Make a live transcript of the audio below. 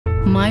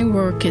My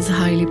work is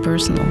highly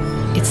personal.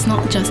 It's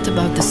not just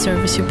about the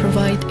service you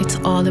provide, it's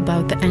all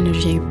about the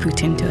energy you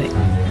put into it.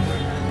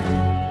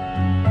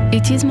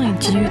 It is my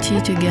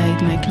duty to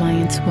guide my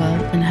clients well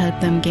and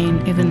help them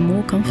gain even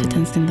more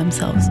confidence in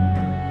themselves.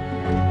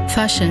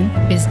 Fashion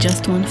is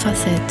just one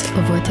facet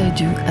of what I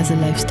do as a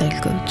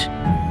lifestyle coach.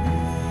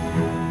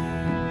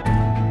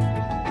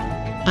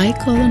 I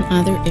call on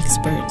other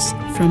experts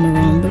from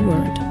around the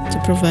world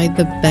to provide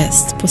the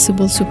best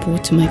possible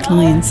support to my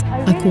clients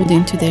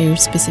according to their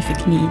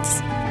specific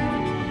needs.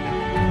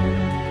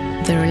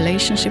 The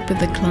relationship with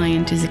the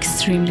client is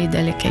extremely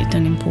delicate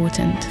and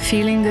important.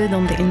 Feeling good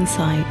on the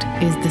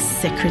inside is the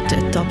secret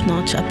to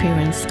top-notch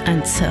appearance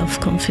and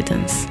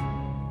self-confidence.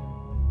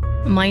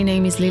 My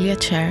name is Lilya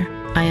Chair.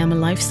 I am a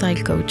lifestyle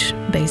coach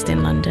based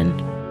in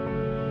London.